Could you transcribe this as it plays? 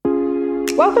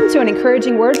Welcome to an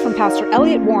encouraging word from Pastor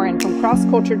Elliott Warren from Cross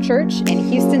Culture Church in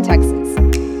Houston, Texas.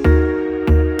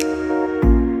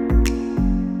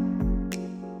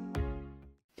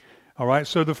 All right,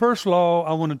 so the first law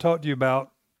I want to talk to you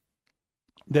about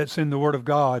that's in the Word of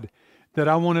God that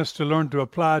I want us to learn to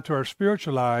apply to our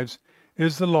spiritual lives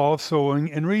is the law of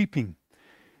sowing and reaping.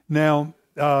 Now,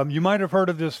 you might have heard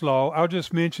of this law. I'll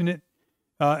just mention it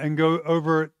and go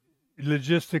over it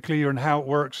logistically and how it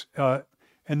works,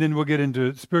 and then we'll get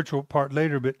into the spiritual part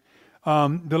later. But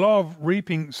the law of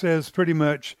reaping says pretty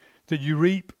much that you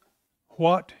reap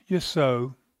what you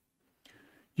sow,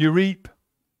 you reap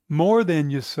more than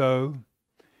you sow,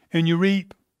 and you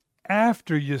reap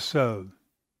after you sow.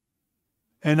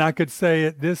 And I could say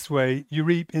it this way: you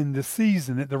reap in the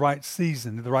season, at the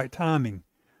right timing,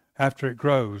 after it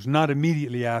grows, not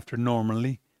immediately after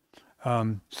normally.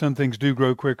 Some things do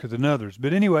grow quicker than others.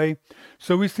 But anyway,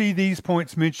 so we see these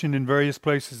points mentioned in various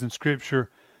places in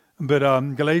Scripture. But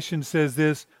Galatians says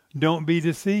this: don't be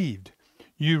deceived.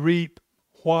 You reap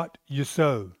what you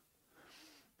sow.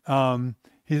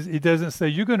 He doesn't say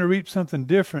you're going to reap something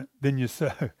different than you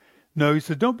sow. No, he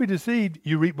said don't be deceived.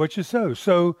 You reap what you sow.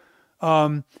 So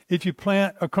if you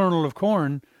plant a kernel of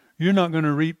corn, you're not going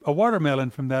to reap a watermelon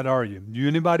from that, are you?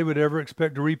 Anybody would ever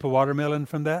expect to reap a watermelon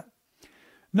from that?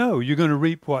 No, you're going to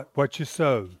reap what you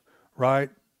sow, right?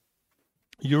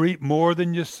 You reap more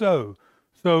than you sow.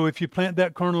 So if you plant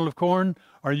that kernel of corn,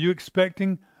 are you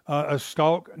expecting a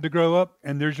stalk to grow up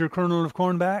and there's your kernel of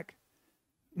corn back?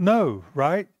 No,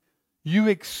 right? You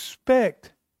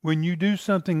expect when you do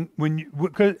something,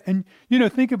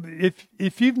 think of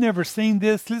if you've never seen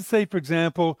this. Let's say, for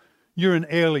example, you're an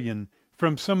alien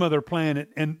from some other planet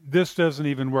and this doesn't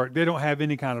even work. They don't have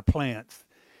any kind of plants.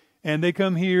 And they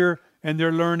come here and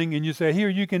they're learning, and you say, here,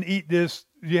 you can eat this.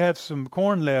 You have some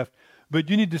corn left,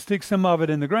 but you need to stick some of it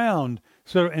in the ground.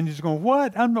 So, and he's going,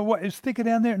 what? I don't know what. Stick it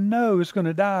down there. No, it's going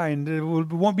to die, and it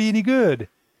won't be any good.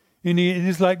 And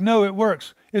he's like, no, it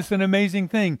works. It's an amazing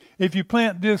thing. If you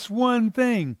plant this one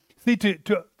thing, see,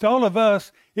 to all of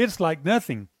us, it's like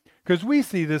nothing, because we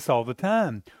see this all the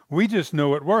time. We just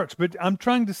know it works. But I'm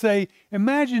trying to say,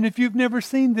 imagine if you've never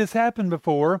seen this happen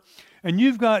before, and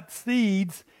you've got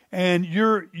seeds, and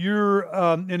you're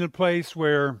in a place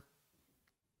where,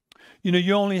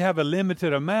 you only have a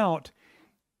limited amount.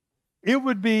 It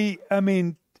would be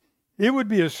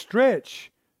a stretch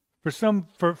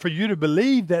for you to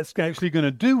believe that's actually going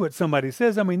to do what somebody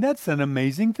says. That's an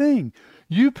amazing thing.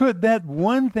 You put that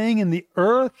one thing in the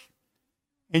earth,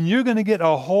 and you're going to get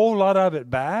a whole lot of it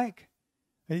back.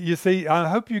 You see, I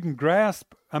hope you can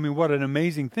grasp, what an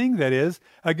amazing thing that is.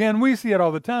 Again, we see it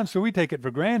all the time, so we take it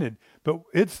for granted. But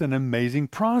it's an amazing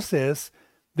process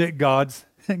that God's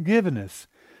given us.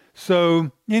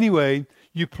 So anyway,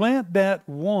 you plant that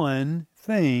one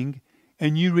thing,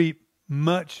 and you reap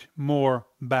much more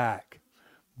back.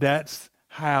 That's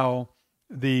how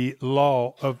the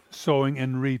law of sowing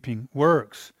and reaping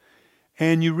works.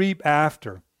 And you reap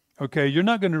after. Okay, you're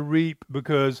not going to reap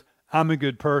because I'm a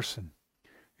good person.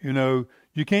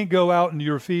 You can't go out into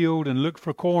your field and look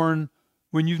for corn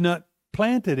when you've not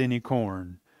planted any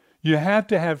corn. You have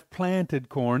to have planted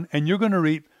corn, and you're going to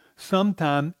reap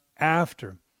sometime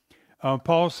after.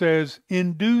 Paul says,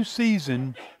 in due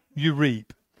season, you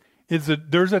reap.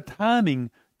 There's a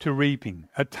timing to reaping,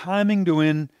 a timing to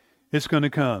when it's going to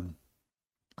come.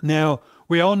 Now,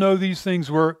 we all know these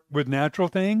things work with natural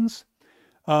things,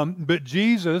 but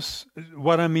Jesus,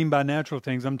 what I mean by natural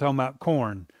things, I'm talking about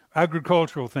corn,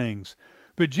 agricultural things.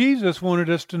 But Jesus wanted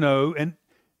us to know,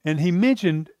 and he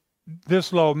mentioned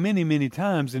this law many, many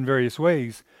times in various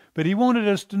ways, but he wanted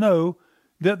us to know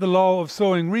that the law of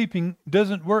sowing and reaping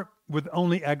doesn't work with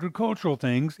only agricultural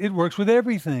things. It works with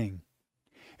everything.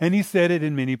 And he said it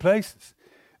in many places.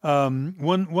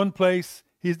 One place,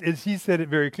 he said it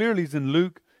very clearly, is in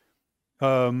Luke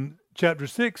chapter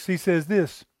 6. He says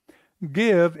this: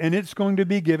 give, and it's going to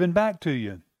be given back to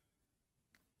you.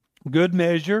 Good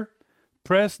measure,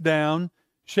 pressed down,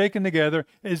 shaken together.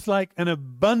 It's like an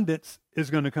abundance is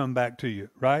going to come back to you,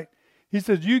 right? He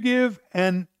says, you give,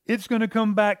 and it's going to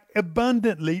come back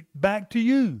abundantly back to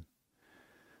you.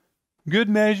 Good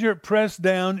measure, pressed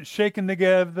down, shaken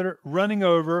together, running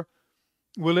over,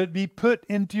 will it be put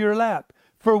into your lap.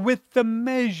 For with the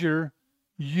measure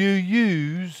you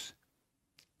use,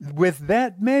 with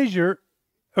that measure,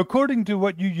 according to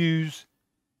what you use,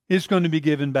 it's going to be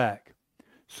given back.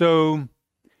 So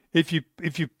if you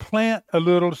plant a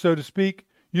little, so to speak,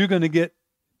 you're going to get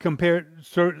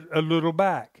a little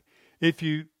back. If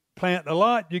you plant a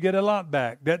lot, you get a lot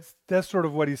back. That's sort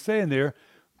of what he's saying there.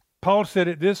 Paul said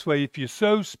it this way: if you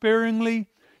sow sparingly,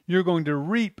 you're going to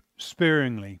reap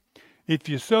sparingly. If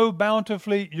you sow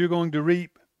bountifully, you're going to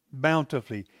reap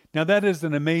bountifully. Now, that is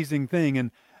an amazing thing.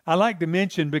 And I like to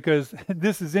mention, because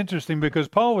this is interesting, because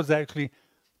Paul was actually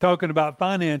talking about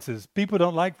finances. People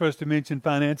don't like for us to mention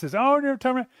finances. Oh, they're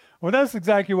talking about. Well, that's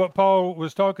exactly what Paul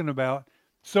was talking about,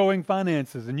 sowing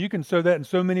finances. And you can sow that in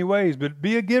so many ways, but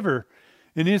be a giver.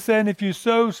 And he's saying if you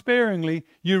sow sparingly,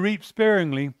 you reap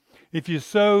sparingly. If you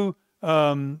sow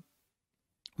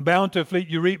bountifully,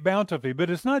 you reap bountifully.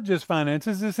 But it's not just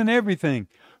finances, it's in everything.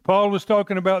 Paul was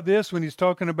talking about this when he's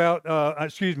talking about,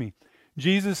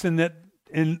 Jesus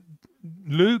in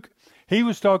Luke. He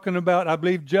was talking about, I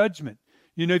believe, judgment.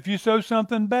 You know, if you sow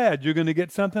something bad, you're going to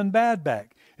get something bad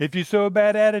back. If you sow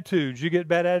bad attitudes, you get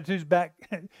bad attitudes back,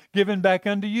 given back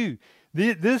unto you.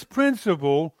 This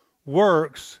principle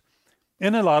works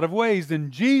in a lot of ways.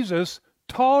 And Jesus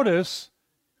taught us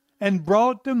and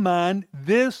brought to mind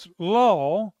this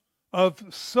law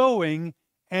of sowing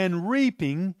and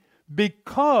reaping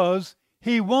because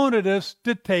he wanted us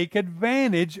to take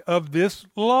advantage of this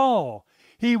law.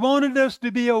 He wanted us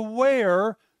to be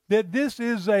aware that this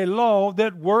is a law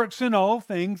that works in all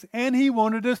things, and he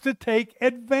wanted us to take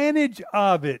advantage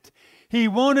of it. He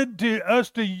wanted us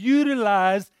to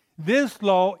utilize this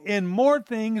law in more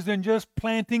things than just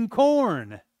planting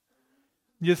corn.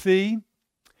 You see?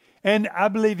 And I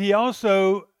believe he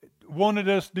also wanted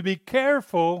us to be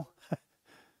careful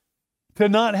to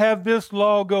not have this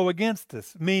law go against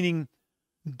us, meaning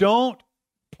don't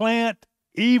plant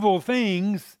evil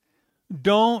things,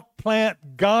 don't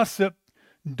plant gossip,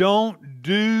 don't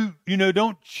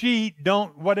cheat,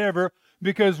 don't whatever,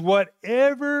 because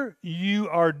whatever you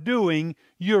are doing,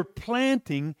 you're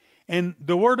planting, and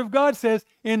the Word of God says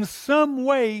in some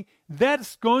way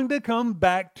that's going to come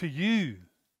back to you.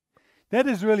 That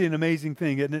is really an amazing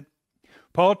thing, isn't it?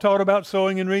 Paul taught about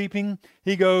sowing and reaping.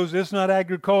 He goes, it's not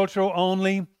agricultural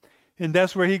only. And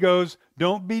that's where he goes,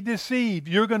 don't be deceived.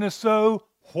 You're going to sow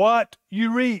what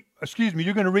you reap.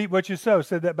 You're going to reap what you sow.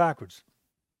 Said that backwards.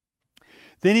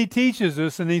 Then he teaches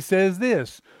us and he says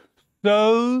this,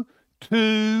 sow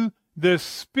to the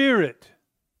Spirit,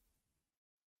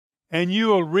 and you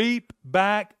will reap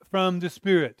back from the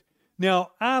Spirit.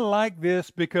 Now, I like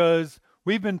this because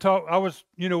we've been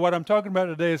what I'm talking about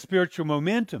today is spiritual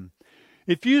momentum.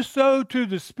 If you sow to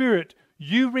the Spirit,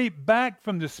 you reap back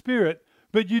from the Spirit,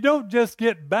 but you don't just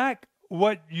get back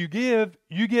what you give,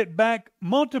 you get back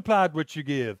multiplied what you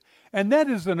give. And that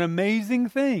is an amazing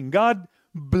thing. God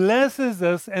blesses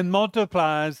us and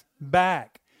multiplies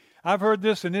back. I've heard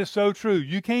this, and it's so true.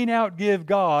 You can't outgive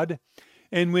God,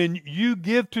 and when you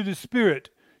give to the Spirit,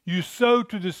 you sow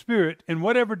to the Spirit, in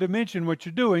whatever dimension what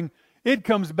you're doing, it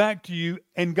comes back to you,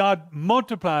 and God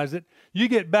multiplies it. You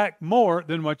get back more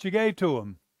than what you gave to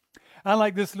Him. I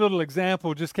like this little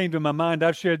example, just came to my mind.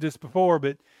 I've shared this before,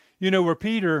 but where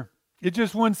Peter, it's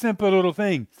just one simple little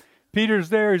thing. Peter's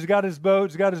there, he's got his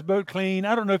boat clean.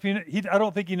 I don't know if I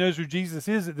don't think he knows who Jesus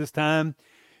is at this time.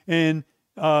 And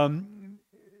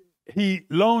he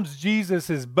loans Jesus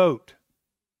his boat.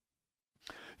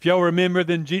 If y'all remember,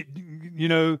 then Jesus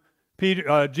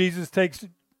takes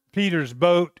Peter's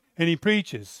boat and he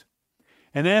preaches.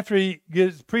 And after he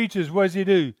preaches, what does he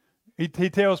do? He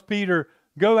tells Peter,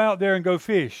 go out there and go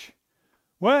fish.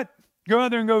 What? Go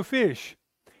out there and go fish.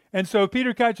 And so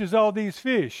Peter catches all these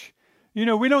fish. We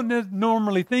don't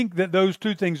normally think that those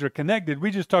two things are connected.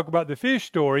 We just talk about the fish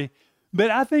story.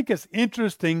 But I think it's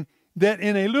interesting that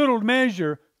in a little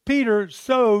measure, Peter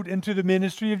sowed into the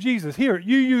ministry of Jesus. Here,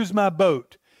 you use my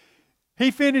boat.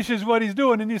 He finishes what he's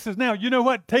doing and he says, now, you know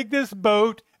what? Take this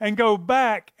boat and go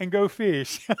back and go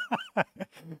fish.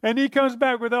 And he comes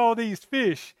back with all these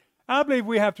fish. I believe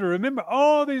we have to remember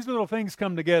all these little things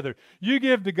come together. You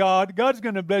give to God, God's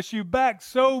going to bless you back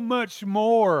so much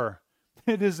more.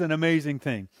 It is an amazing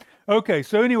thing. Okay,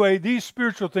 so anyway, these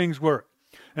spiritual things work.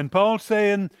 And Paul's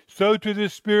saying, sow to the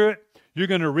Spirit, you're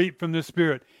going to reap from the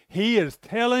Spirit. He is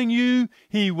telling you,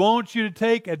 he wants you to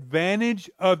take advantage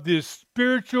of this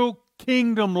spiritual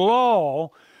kingdom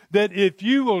law, that if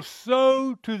you will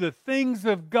sow to the things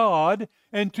of God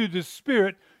and to the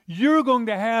Spirit, you're going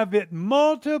to have it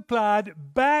multiplied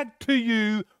back to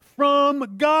you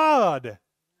from God.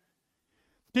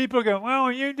 People go,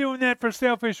 well, you're doing that for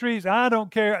selfish reasons. I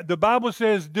don't care. The Bible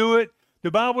says do it.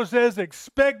 The Bible says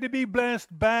expect to be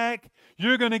blessed back.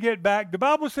 You're going to get back. The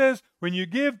Bible says when you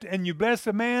give and you bless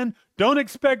a man, don't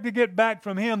expect to get back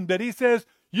from him. But he says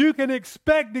you can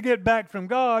expect to get back from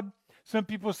God. Some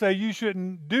people say you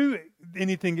shouldn't do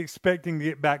anything expecting to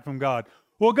get back from God.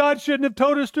 Well, God shouldn't have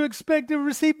told us to expect to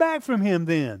receive back from Him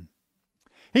then.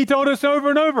 He told us over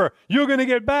and over, you're going to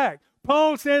get back.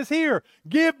 Paul says here,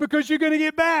 give because you're going to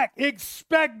get back.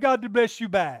 Expect God to bless you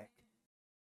back.